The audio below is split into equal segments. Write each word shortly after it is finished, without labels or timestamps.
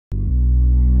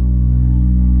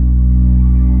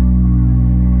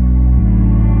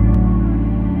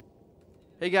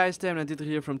Hey guys, Tijmen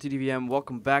here from TDVM.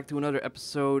 Welcome back to another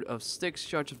episode of Styx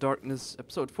Shards of Darkness,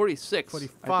 episode 46.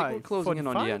 45. I think we're closing in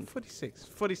on the end. 46.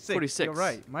 46. 46. You're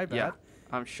right. My bad. Yeah,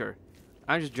 I'm sure.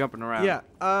 I'm just jumping around. Yeah.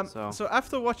 So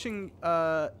after watching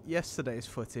yesterday's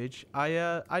footage,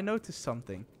 I noticed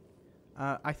something.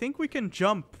 I think we can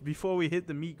jump before we hit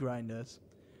the meat grinders.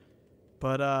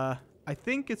 But I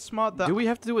think it's smart that... do we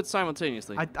have to do it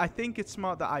simultaneously? I think it's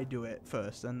smart that I do it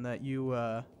first and that you...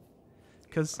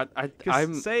 Because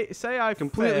I'm say I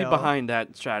completely fail, behind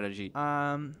that strategy.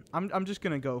 I'm just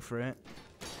gonna go for it.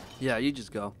 Yeah, you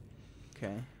just go.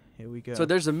 Okay, here we go. So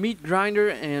there's a meat grinder,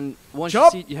 and once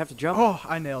Jump! you see it, you have to jump. Oh,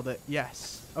 I nailed it.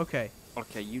 Yes. Okay.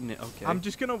 Okay, okay. I'm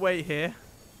just gonna wait here.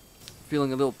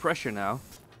 Feeling a little pressure now.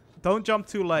 Don't jump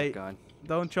too Oh late. God.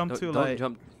 Don't jump too Don't late.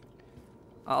 jump.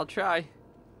 I'll try.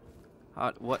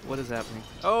 What is happening?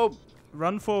 Oh!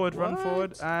 Run forward, What? run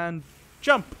forward, and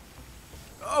jump.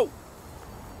 Oh!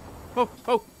 Oh!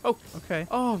 Okay.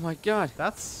 Oh my God!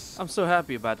 That's I'm so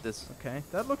happy about this. okay.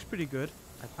 That looks pretty good.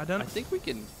 I think we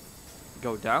can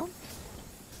go down,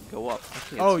 go up. I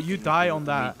can't Oh, see you the die meat on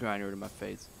that. grinder to my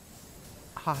face.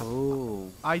 Ha,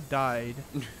 Oh. I died.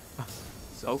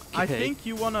 Okay. I think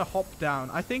you wanna hop down.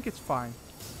 I think it's fine.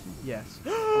 Yes.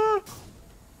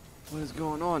 What is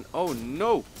going on? Oh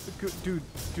no! Dude.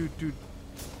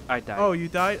 I died. Oh, you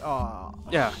died. Oh.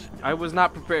 Yeah. I was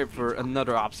not prepared for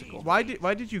another obstacle. Why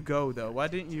did you go though? Why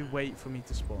didn't you wait for me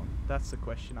to spawn? That's the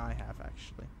question I have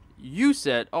actually. You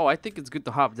said, "Oh, I think it's good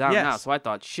to hop down now." Yes. So I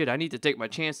thought, "Shit, I need to take my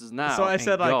chances now." So I and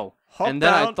said like, go. hop and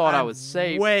then I down thought I and was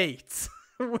safe. Wait.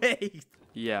 Wait.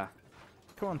 Yeah.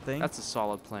 Come on, thing. That's a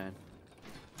solid plan.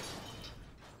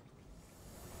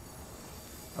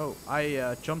 Oh,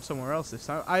 I jumped somewhere else this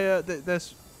time.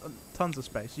 There's tons of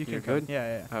space. You You're can come. good?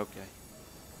 Yeah. Okay.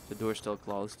 The door's still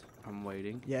closed. I'm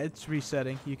waiting. Yeah, it's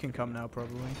resetting. You can come now,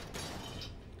 probably.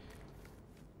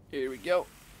 Here we go.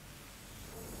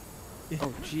 Yeah.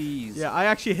 Oh, jeez. Yeah, I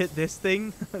actually hit this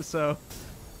thing, so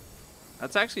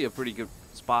That's actually a pretty good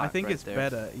spot. I think right it's there.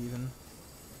 better even.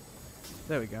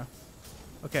 There we go.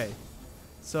 Okay,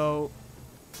 so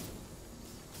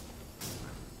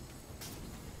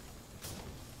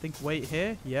I think wait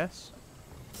here. Yes.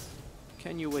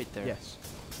 Can you wait there? Yes.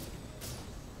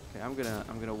 Okay, I'm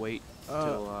gonna wait Uh,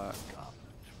 till.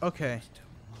 Okay.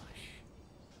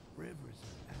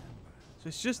 So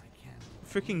it's just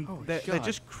freaking. Oh, They're God.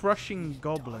 just crushing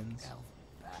goblins.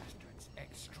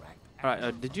 All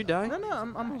right. Did you die? No,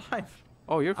 I'm alive.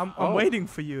 Oh, you're. I'm waiting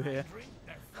for you here.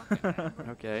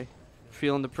 Okay.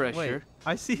 Feeling the pressure. Wait,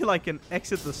 I see like an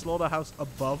exit the slaughterhouse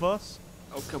above us.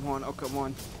 Oh come on! Oh come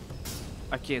on!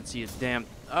 I can't see it. Damn.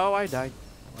 Oh, I died.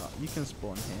 Well, you can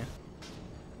spawn here.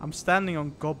 I'm standing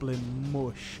on goblin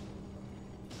mush.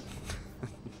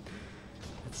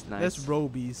 That's nice. There's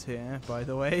robies here, by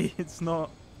the way. It's not.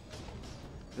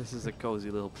 This is a cozy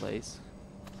little place.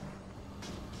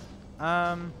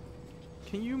 Can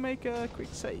you make a quick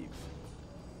save?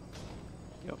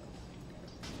 Yep.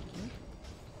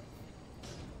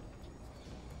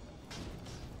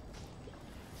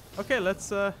 Okay, let's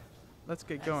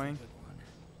get going.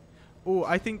 Oh,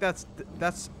 I think that's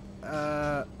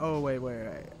oh wait.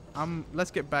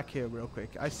 Let's get back here real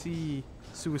quick. I see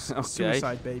Okay.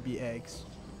 suicide baby eggs.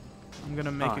 I'm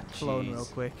gonna make Aw, a clone real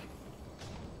jeez. quick.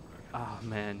 Oh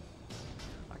man,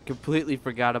 I completely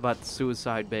forgot about the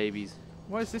suicide babies.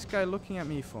 What is this guy looking at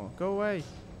me for? Go away.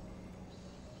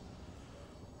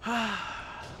 Okay,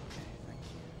 thank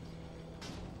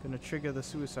you. Gonna trigger the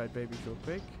suicide babies real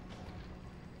quick.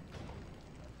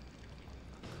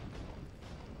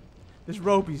 This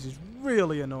robies is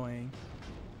really annoying.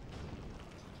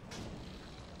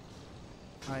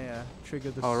 I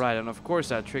triggered the. All right, and of course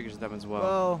that triggers them as well.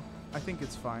 Well, I think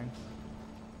it's fine.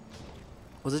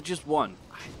 Was it just one?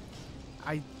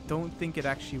 I don't think it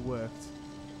actually worked.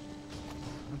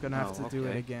 I'm gonna have Oh, to do it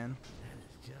okay. again.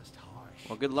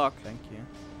 Well, good luck. Thank you.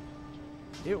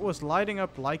 It was lighting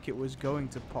up like it was going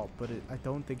to pop, but I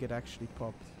don't think it actually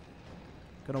popped.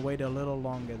 Gonna wait a little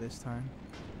longer this time.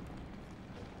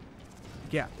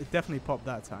 Yeah, it definitely popped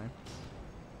that time.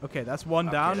 Okay, that's one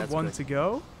Okay, down, that's one good. to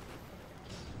go.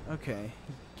 Okay,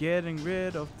 getting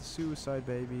rid of the suicide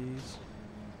babies.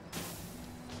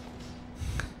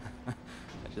 I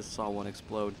just saw one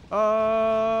explode.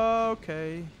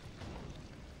 Okay.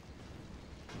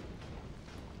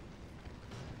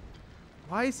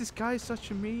 Why is this guy such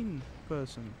a mean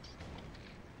person?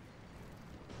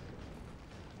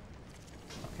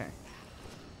 Okay.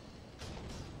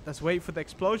 Let's wait for the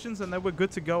explosions and then we're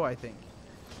good to go, I think.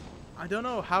 I don't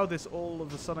know how this all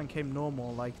of a sudden came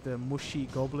normal, like the mushy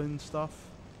goblin stuff.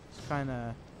 It's kind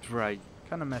of Right.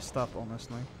 messed up,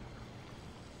 honestly.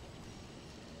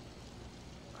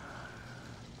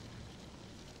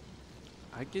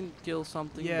 I can kill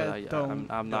something, Yeah, but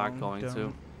I'm not going to.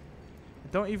 I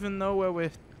don't even know where we're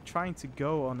trying to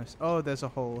go, honest. Oh, there's a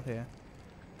hole here.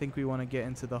 I think we want to get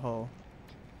into the hole.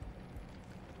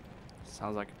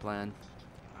 Sounds like a plan.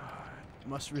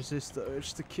 Must resist the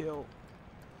urge to kill.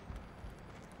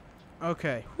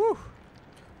 Okay. Whew.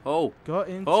 Oh. Got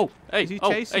into. Oh. Hey. Is he oh,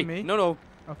 chasing hey. me? No, no.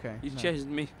 Okay. He's no.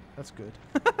 chasing me. That's good.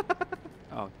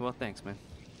 Oh, well, thanks, man.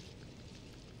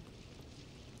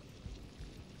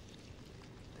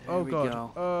 There Oh we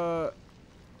god. go.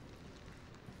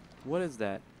 What is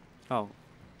that? Oh,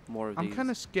 more of these. I'm kind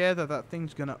of scared that that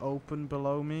thing's gonna open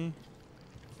below me.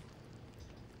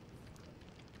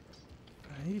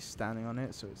 He's standing on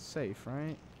it, so it's safe,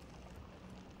 right?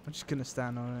 I'm just gonna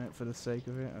stand on it for the sake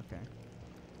of it. Okay.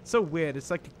 So weird.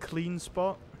 It's like a clean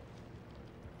spot.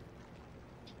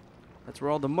 That's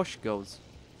where all the mush goes.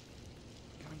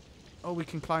 Oh, we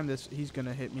can climb this. He's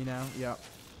gonna hit me now. Yep.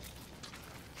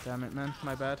 Damn it, man.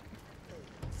 My bad.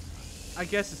 I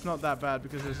guess it's not that bad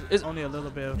because there's only a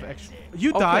little bit of extra.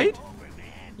 You died?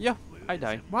 Yeah, I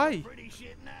died. Why?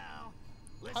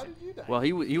 How did you die? Well,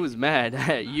 he was mad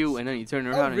at you, and then he turned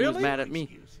around and he was really? mad at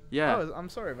me. Yeah. Oh, I'm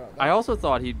sorry about that. I also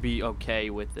thought he'd be okay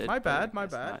with it. My but bad, I my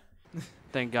guess bad. not.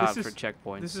 Thank God This for is-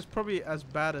 checkpoints. This is probably as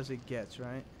bad as it gets,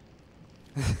 right?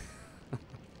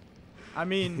 I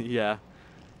mean, yeah.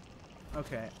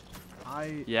 okay.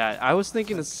 Yeah, I was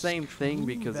thinking the Let's same thing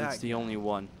screw because it's that the guy. only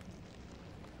one.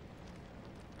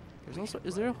 There's also,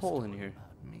 is there a hole in here?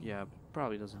 Yeah,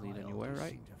 probably doesn't lead anywhere,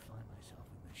 right?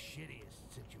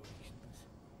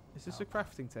 Is this a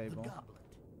crafting table?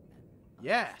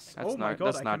 Yes. That's Oh my not- god,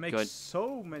 that's I not can make good.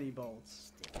 so many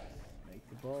bolts. Make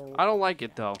the bolt. I don't like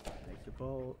it though. Make the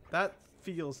bolt. That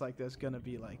feels like there's gonna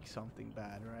be like something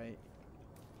bad, right?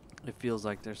 It feels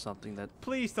like there's something that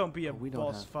Please don't be a we don't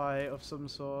boss have. fight of some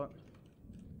sort.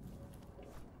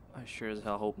 I sure as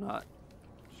hell hope not.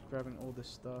 Just grabbing all this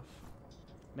stuff.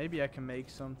 Maybe I can make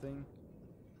something.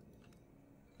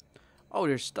 Oh,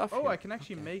 there's stuff Oh, here. I can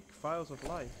actually Okay. make files of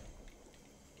life.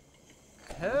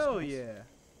 Hell nice. yeah.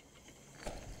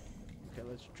 Okay,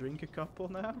 let's drink a couple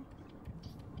now.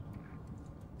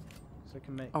 So I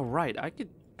can make. Oh, right. I could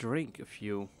drink a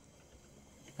few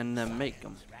and then make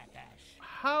them.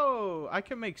 How? I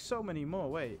can make so many more.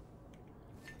 Wait.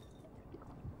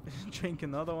 Drink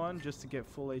another one just to get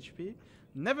full HP.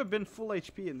 Never been full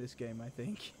HP in this game, I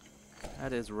think.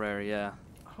 That is rare, yeah.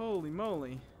 Holy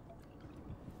moly.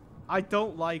 I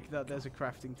don't like that there's a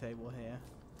crafting table here.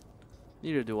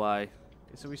 Neither do I. Okay,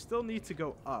 so we still need to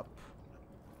go up.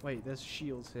 Wait, there's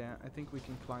shields here. I think we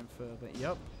can climb further.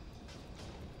 Yep.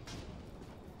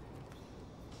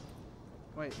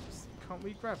 Wait, can't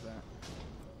we grab that?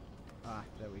 Ah,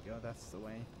 there we go. That's the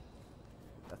way.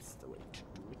 That's the way to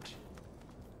do it.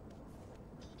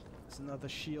 There's another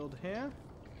shield here.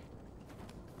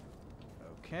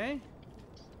 Okay.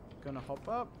 Gonna hop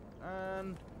up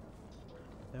and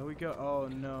there we go. Oh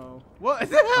no! What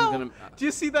the hell? gonna- Do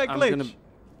you see that I'm glitch? gonna-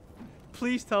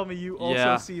 Please tell me you also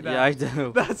Yeah, see that. yeah, I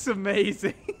do. That's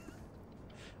amazing.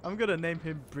 I'm gonna name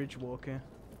him Bridgewalker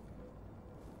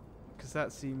because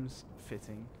that seems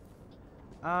fitting.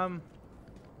 Can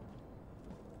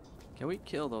we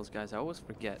kill those guys? I always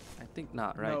forget. I think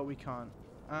not, right? No, we can't.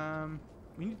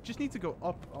 We just need to go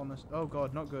up on this. Oh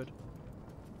god, not good.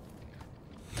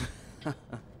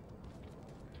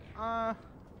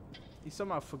 He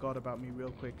somehow forgot about me real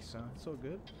quick, so it's all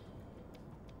good.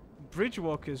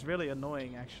 Bridgewalker is really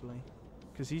annoying, actually,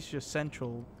 because he's just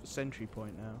sentry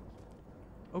point now.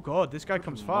 Oh god, this guy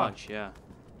comes Pretty far. much, yeah.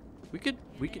 We could.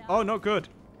 Oh, not good.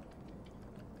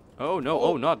 Oh no!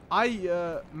 Oh, not.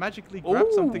 I magically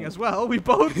grabbed something Ooh. as well. We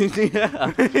both.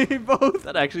 yeah. we both.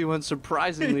 That actually went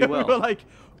surprisingly Yeah, well. We were like,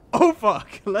 oh fuck,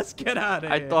 let's get out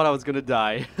of I here. thought I was gonna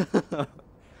die.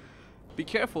 Be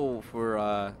careful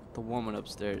for the woman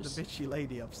upstairs. The bitchy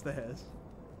lady upstairs.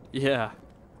 Yeah.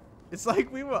 It's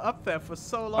like we were up there for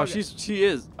so long. Oh, she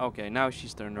is. Okay, now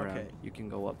she's turned around. Okay. You can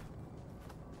go up.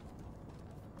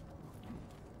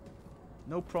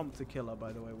 No prompt to kill her,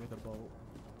 by the way, with a bolt.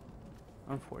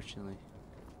 Unfortunately.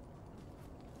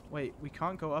 Wait, we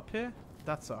can't go up here?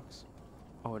 That sucks.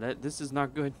 Oh, this is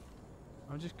not good.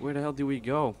 I'm just. Where the hell do we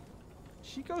go?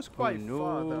 She goes quite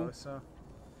far no. though, so.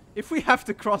 If we have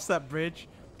to cross that bridge,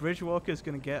 Bridgewalker's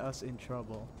gonna get us in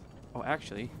trouble. Oh,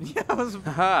 actually. Yeah, I was.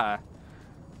 Haha.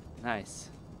 Nice.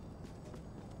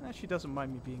 She doesn't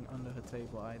mind me being under her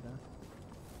table either.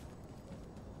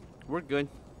 We're good.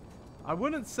 I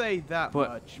wouldn't say that But-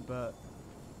 much, but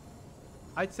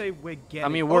I'd say we're getting. I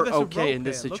mean, Oh, we're there's a okay rope in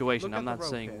this here. Look- situation. look I'm at the not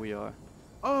rope saying here. we are.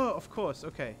 Oh, of course.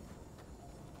 Okay.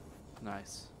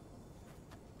 Nice.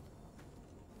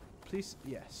 Please,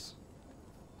 yes.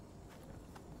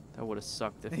 That would have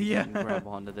sucked if you Yeah. didn't grab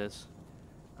onto this.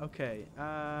 Okay.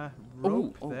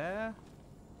 Rope oh. there.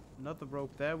 Another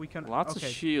rope there. We can. Lots of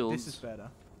okay, shields. This is better.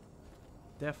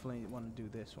 Definitely want to do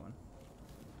this one.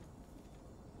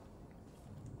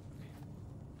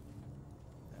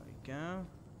 There we go.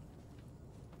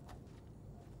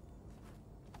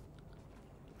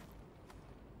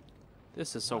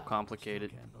 This is so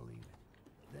complicated. Can't believe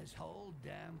it. This whole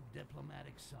damn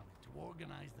diplomatic summit to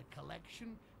organize the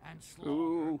collection and slaughter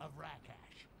Ooh. of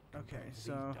Rakash. Okay, Compared to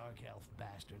so these dark elf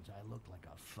bastards, I look like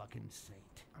a fucking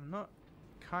saint. I'm not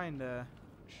kinda.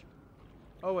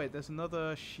 Oh wait, there's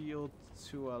another shield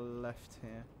to our left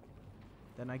here.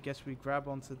 Then I guess we grab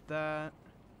onto that,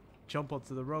 jump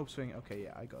onto the rope swing. Okay,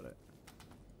 yeah, I got it.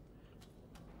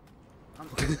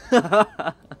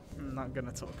 I'm not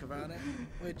gonna talk about it.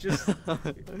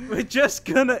 We're just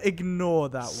gonna ignore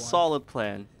that one. Solid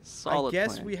plan. Solid I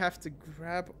guess plan. we have to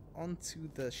grab onto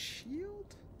the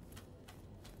shield.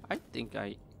 I think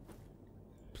I...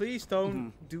 Please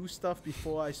don't do stuff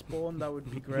before I spawn. That would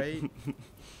be great.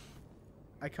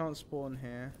 I can't spawn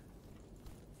here.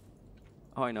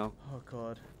 Oh, I know. Oh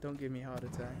god, don't give me heart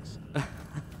attacks.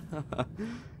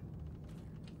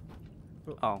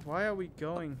 But Oh. why are we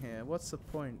going here? What's the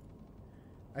point?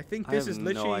 I think I this have is no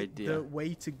literally idea. the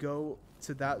way to go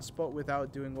to that spot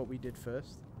without doing what we did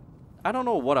first. I don't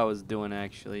know what I was doing,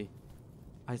 actually.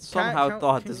 I somehow can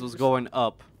thought you this was just- going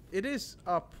up. It is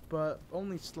up, but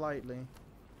only slightly.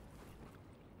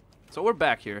 So we're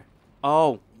back here.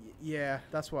 Oh. Yeah,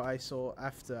 that's what I saw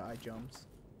after I jumped.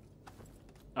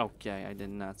 Okay, I did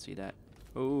not see that.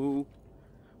 Ooh.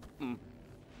 Mm.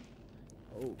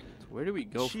 Oh, So where do we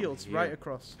go shields from here? right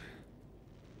across.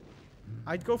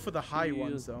 I'd go for the high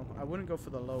ones Shield. though. I wouldn't go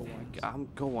for the low ones. I'm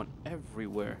going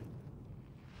everywhere.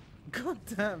 God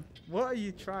damn! What are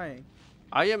you trying?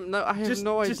 I have no Just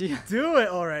idea. do it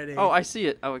already. Oh, I see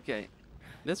it. Oh, okay.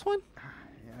 This one?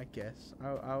 Yeah, I guess.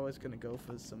 I was gonna go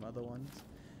for some other ones.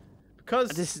 Because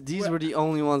These were the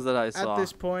only ones that I saw. at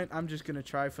this point, I'm just gonna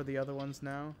try for the other ones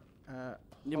now.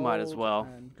 You might as hold well.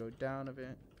 And go down a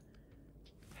bit.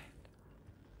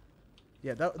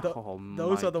 Yeah, Oh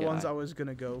those my are the ones God. I was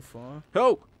gonna go for.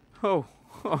 Oh! Oh!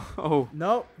 Oh!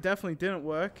 No, definitely didn't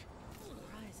work.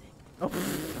 Oh,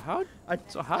 How? I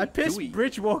how pissed do we-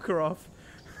 Bridgewalker off.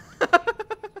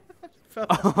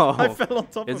 Oh. I fell on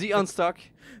top of Is he him. unstuck?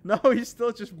 No, he's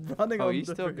still just running Oh, on he's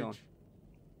the still bridge. going.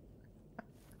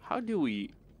 How do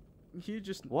we... You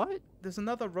just What? there's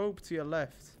another rope to your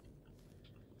left.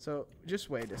 So just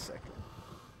wait a second.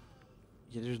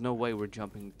 Yeah, there's no way we're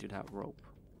jumping through that rope.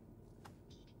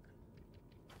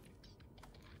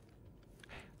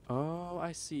 Oh,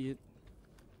 I see it.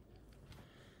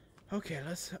 Okay,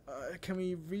 let's. Can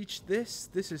we reach this?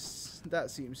 That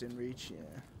seems in reach.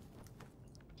 Yeah.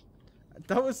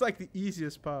 That was like the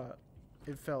easiest part.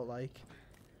 It felt like.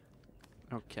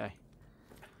 Okay.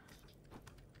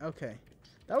 Okay,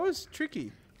 that was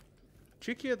tricky.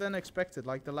 Trickier than expected.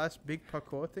 Like the last big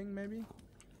parkour thing, maybe.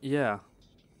 Yeah.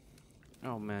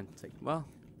 Oh, man. Take- Well,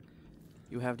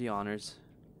 you have the honors.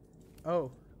 Oh.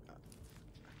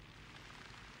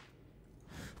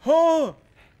 Oh.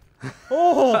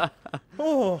 Oh.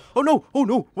 Oh. Oh, no! Oh,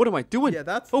 no! What am I doing? Yeah,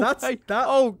 that's Oh, that.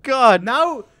 Oh, God!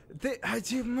 Now,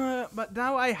 but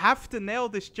now I have to nail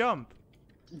this jump.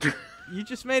 You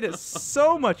just made it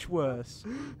so much worse.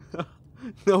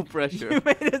 No pressure. You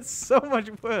made it so much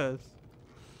worse.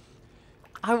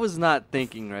 I was not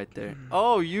thinking right there.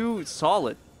 Oh, you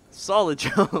solid. Solid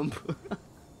jump.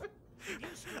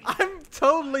 I'm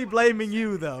totally blaming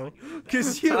you though,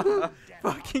 because you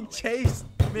fucking chased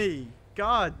me.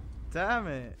 God damn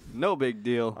it. No big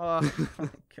deal. Oh my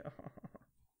god.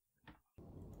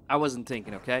 I wasn't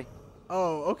thinking, okay?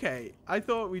 Oh, okay. I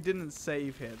thought we didn't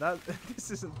save here. That this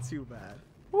isn't too bad.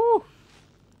 Woo!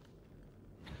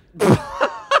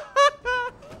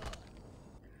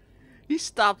 He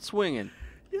stopped swinging.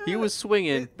 He Yeah, was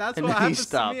swinging, That's and what then he happens to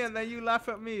stopped. me, and then you laugh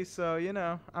at me. So you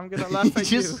know, I'm gonna laugh He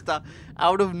at you. just stopped.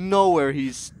 Out of nowhere,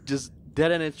 he's just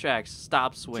dead in his tracks.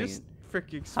 Stop swinging. Just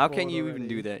freaking. How can spawned you even already.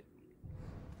 do that?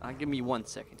 Give me 1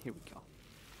 second. Here we go.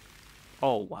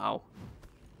 Oh, wow.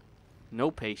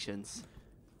 No patience.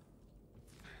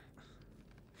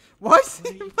 What?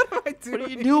 What am I doing? What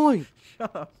are you doing?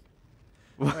 Shut up.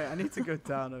 Wait, I need to go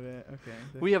down a bit. Okay.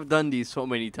 We have done these so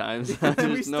many times. we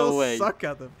There's still no way. suck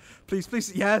at them. Please,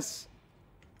 please, yes.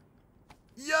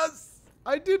 Yes,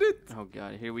 I did it. Oh,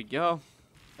 God. Here we go.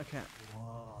 Okay.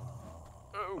 Whoa.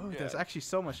 Oh, there's actually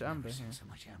so much amber Never here. seen so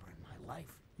much amber in my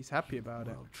life. He's happy about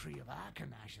it. World tree of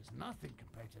Akanash is nothing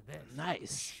compared to this. This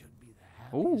Nice. should be the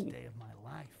happiest Ooh. day of my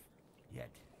life. Yet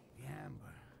the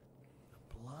amber,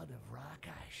 the blood of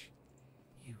Rakash.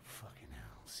 You fucking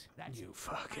hells. That's You it.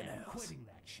 fucking I am hells. quitting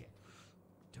that shit.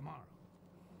 Tomorrow.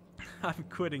 I'm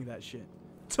quitting that shit.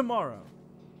 Tomorrow.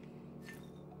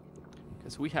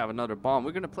 Because we have another bomb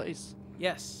we're gonna place.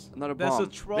 Yes. Another There's bomb. a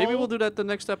troll. Maybe we'll do that the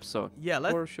next episode. Yeah,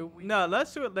 Or should we? No,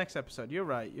 let's do it next episode. You're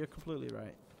right. You're completely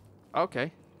right.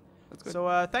 Okay. That's good.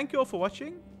 So thank you all for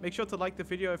watching. Make sure to like the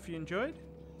video if you enjoyed.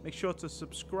 Make sure to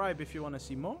subscribe if you want to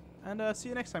see more. And see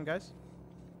you next time, guys.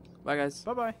 Bye, guys.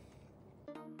 Bye-bye.